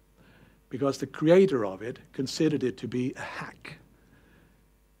 because the creator of it considered it to be a hack.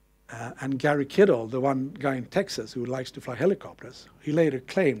 And Gary Kidall, the one guy in Texas who likes to fly helicopters, he later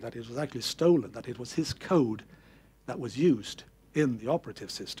claimed that it was actually stolen, that it was his code that was used in the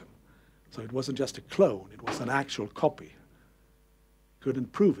operative system. So it wasn't just a clone, it was an actual copy.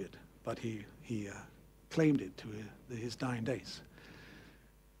 Couldn't prove it, but he claimed it to his dying days.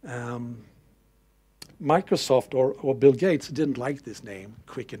 Microsoft or Bill Gates didn't like this name,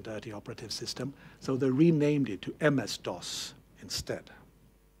 Quick and Dirty Operative System, so they renamed it to MS-DOS instead.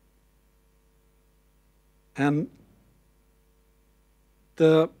 And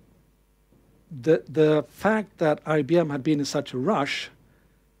the fact that IBM had been in such a rush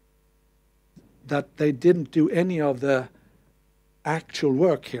that they didn't do any of the actual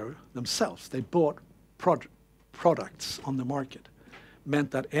work here themselves, they bought products on the market,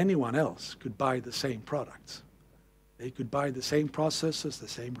 meant that anyone else could buy the same products. They could buy the same processors, the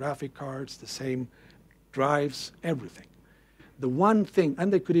same graphic cards, the same drives, everything. The one thing,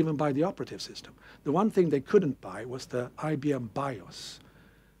 and they could even buy the operative system. The one thing they couldn't buy was the IBM BIOS,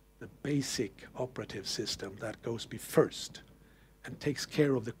 the basic operative system that goes first and takes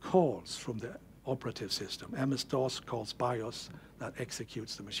care of the calls from the operative system. MS-DOS calls BIOS that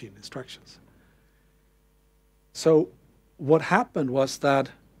executes the machine instructions. So what happened was that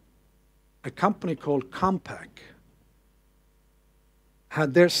a company called Compaq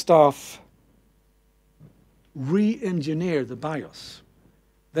had their staff re-engineer the BIOS.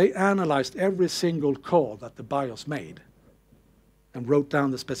 They analyzed every single call that the BIOS made and wrote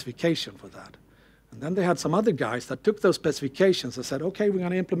down the specification for that. And then they had some other guys that took those specifications and said, okay, we're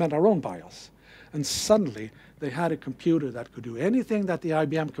going to implement our own BIOS. And suddenly they had a computer that could do anything that the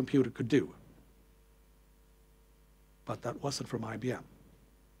IBM computer could do. But that wasn't from IBM.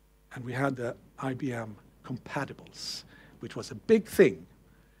 And we had the IBM compatibles, which was a big thing.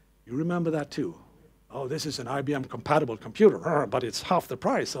 You remember that too. Oh, this is an IBM compatible computer, but it's half the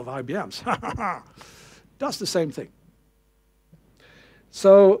price of IBM's. Does the same thing.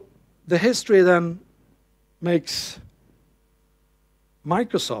 So the history then makes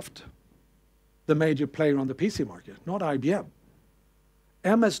Microsoft the major player on the PC market, not IBM.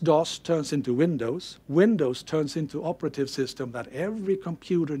 MS-DOS turns into Windows. Windows turns into operative system that every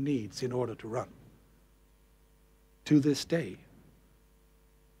computer needs in order to run. To this day.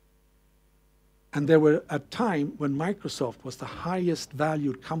 And there were a time when Microsoft was the highest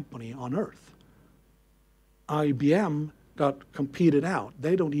valued company on earth. IBM got competed out.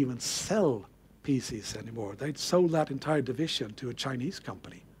 They don't even sell PCs anymore. They'd sold that entire division to a Chinese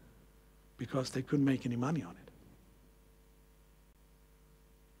company because they couldn't make any money on it.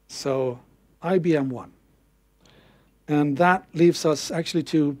 So IBM won. And that leaves us actually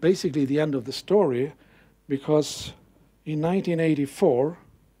to basically the end of the story, because in 1984,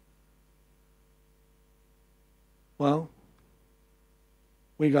 well,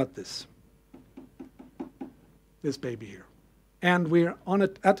 we got this baby here. And we're on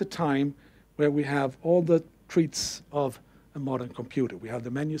it at a time where we have all the treats of a modern computer. We have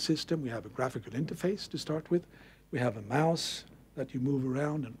the menu system, we have a graphical interface to start with, we have a mouse that you move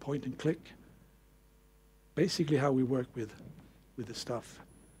around and point and click. Basically how we work with the stuff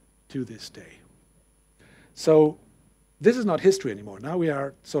to this day. So this is not history anymore. Now we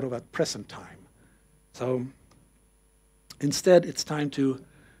are sort of at present time. So instead it's time to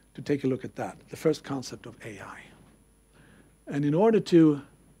take a look at that, the first concept of AI. And in order to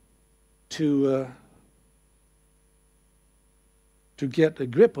get a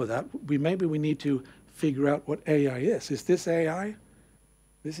grip of that, maybe we need to figure out what AI is. Is this AI?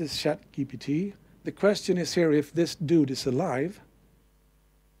 This is ChatGPT. The question is here if this dude is alive.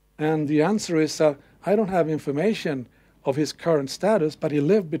 And the answer is I don't have information of his current status, but he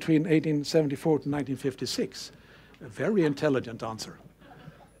lived between 1874 to 1956. A very intelligent answer.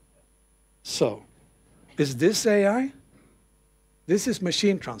 So, is this AI? This is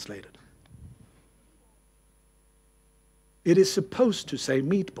machine translated. It is supposed to say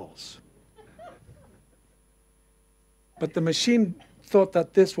meatballs. But the machine thought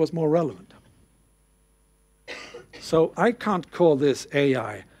that this was more relevant. So I can't call this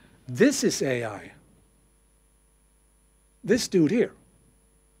AI. This is AI. This dude here.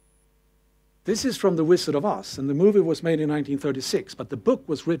 This is from The Wizard of Oz, and the movie was made in 1936, but the book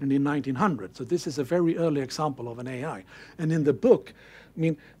was written in 1900, so this is a very early example of an AI. And in the book,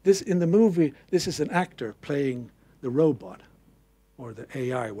 in the movie, this is an actor playing the robot, or the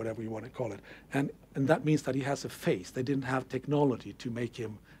AI, whatever you want to call it. And that means that he has a face. They didn't have technology to make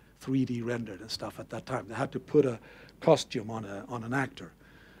him 3D rendered and stuff at that time. They had to put a costume on an actor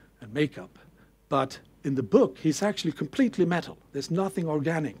and makeup. But in the book, he's actually completely metal. There's nothing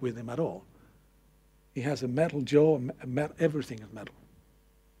organic with him at all. He has a metal jaw, everything is metal.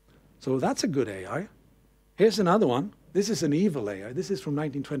 So that's a good AI. Here's another one. This is an evil AI. This is from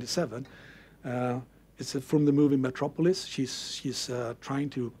 1927. It's from the movie Metropolis. She's trying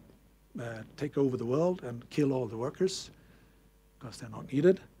to take over the world and kill all the workers because they're not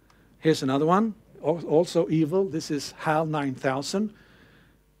needed. Here's another one, also evil. This is HAL 9000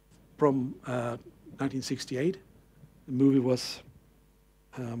 from 1968. The movie was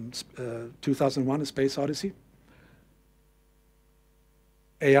 2001: A Space Odyssey.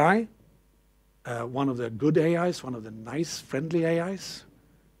 AI, one of the good AIs, one of the nice, friendly AIs.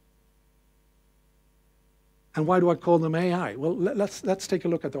 And why do I call them AI? Well, let's take a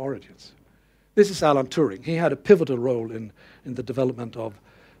look at the origins. This is Alan Turing. He had a pivotal role in the development of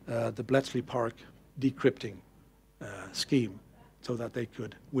the Bletchley Park decrypting scheme so that they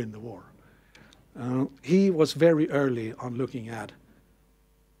could win the war. He was very early on looking at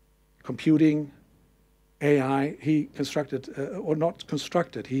computing, AI. He constructed, or not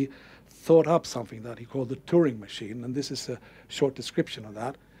constructed, he thought up something that he called the Turing machine, and this is a short description of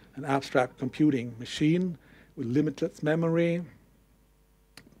that, an abstract computing machine with limitless memory,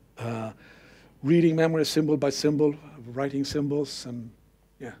 reading memory symbol by symbol, writing symbols, and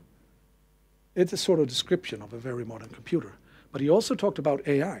yeah. It's a sort of description of a very modern computer. But he also talked about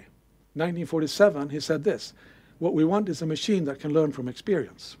AI. 1947, he said this: what we want is a machine that can learn from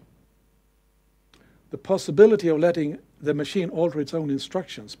experience. The possibility of letting the machine alter its own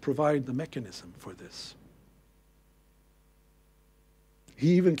instructions provide the mechanism for this.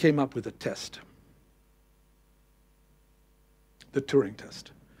 He even came up with a test, the Turing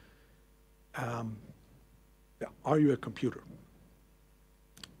test. Yeah, are you a computer?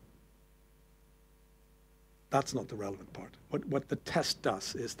 That's not the relevant part. What the test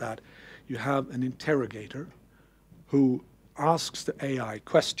does is that you have an interrogator who asks the AI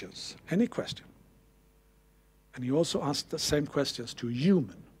questions, any question. And he also asks the same questions to a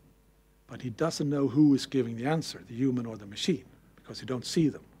human, but he doesn't know who is giving the answer, the human or the machine, because you don't see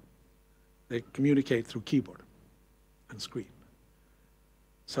them. They communicate through keyboard and screen.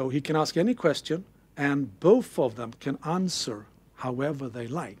 So he can ask any question, and both of them can answer however they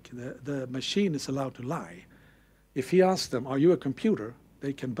like. The machine is allowed to lie. If he asks them, are you a computer?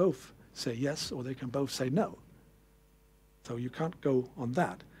 They can both say yes, or they can both say no. So you can't go on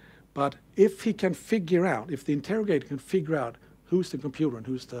that. But if he can figure out, if the interrogator can figure out who's the computer and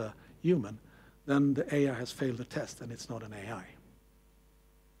who's the human, then the AI has failed the test and it's not an AI.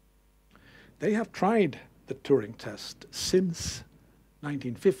 They have tried the Turing test since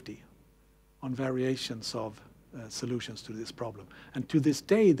 1950 on variations of solutions to this problem. And to this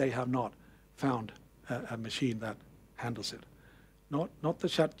day, they have not found a machine that handles it. Not the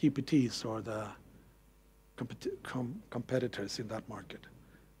ChatGPTs or the competitors in that market.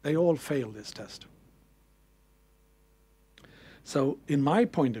 They all fail this test. So in my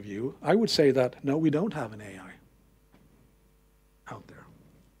point of view, I would say that no, we don't have an AI out there.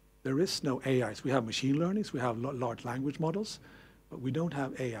 There is no AIs. We have machine learnings, we have large language models, but we don't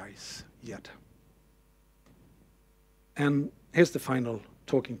have AIs yet. And here's the final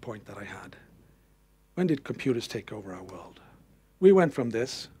talking point that I had. When did computers take over our world? We went from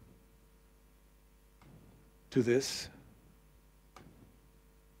this to this.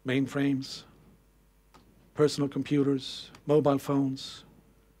 Mainframes, personal computers, mobile phones,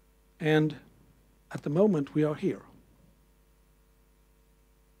 and at the moment we are here.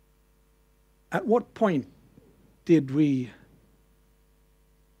 At what point did we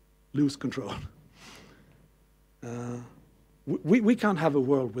lose control? We can't have a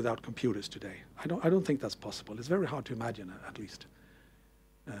world without computers today. I don't think that's possible. It's very hard to imagine, at least,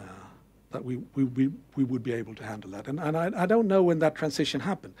 that we would be able to handle that. And I don't know when that transition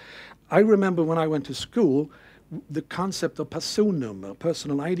happened. I remember when I went to school, the concept of personnummer,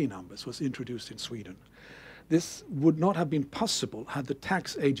 personal ID numbers, was introduced in Sweden. This would not have been possible had the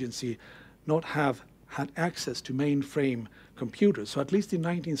tax agency not have had access to mainframe computers. So at least in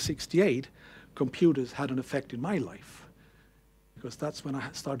 1968, computers had an effect in my life, because that's when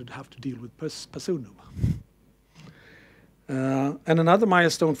I started to have to deal with personnummer. And another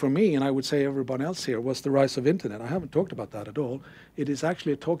milestone for me, and I would say everyone else here, was the rise of internet. I haven't talked about that at all. It is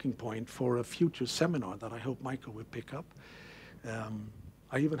actually a talking point for a future seminar that I hope Michael will pick up.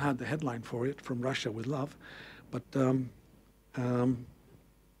 I even had the headline for it, From Russia with Love. But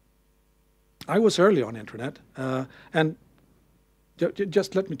I was early on internet. And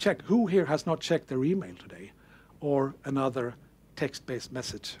just let me check. Who here has not checked their email today or another text-based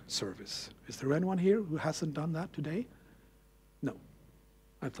message service? Is there anyone here who hasn't done that today? No,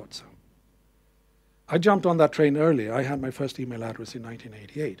 I thought so. I jumped on that train early. I had my first email address in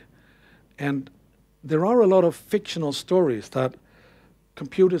 1988. And there are a lot of fictional stories that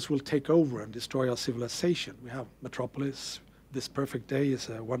computers will take over and destroy our civilization. We have Metropolis, This Perfect Day is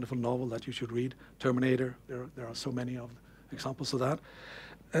a wonderful novel that you should read. Terminator, there are so many of examples of that.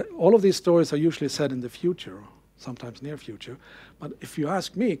 All of these stories are usually set in the future, sometimes near future. But if you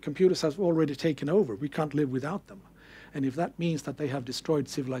ask me, computers have already taken over. We can't live without them. And if that means that they have destroyed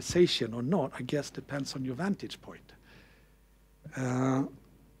civilization or not, I guess depends on your vantage point.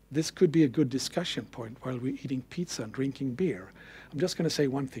 This could be a good discussion point while we're eating pizza and drinking beer. I'm just going to say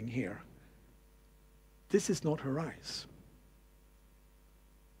one thing here. This is not her eyes.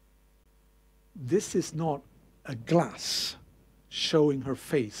 This is not a glass showing her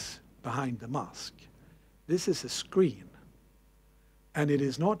face behind the mask. This is a screen. And it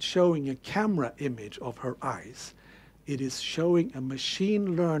is not showing a camera image of her eyes. It is showing a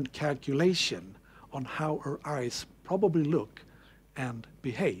machine-learned calculation on how her eyes probably look and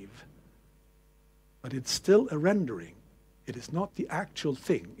behave. But it's still a rendering. It is not the actual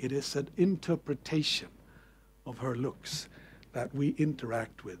thing. It is an interpretation of her looks that we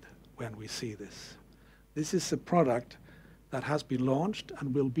interact with when we see this. This is a product that has been launched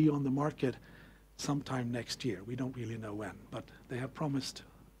and will be on the market sometime next year. We don't really know when, but they have promised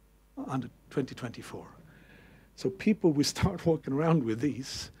under 2024. So people will start walking around with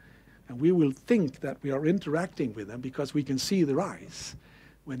these, and we will think that we are interacting with them because we can see their eyes,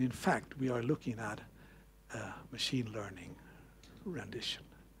 when in fact we are looking at a machine learning rendition.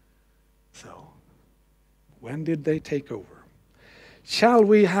 So, when did they take over? Shall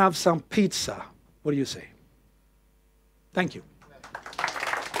we have some pizza? What do you say? Thank you.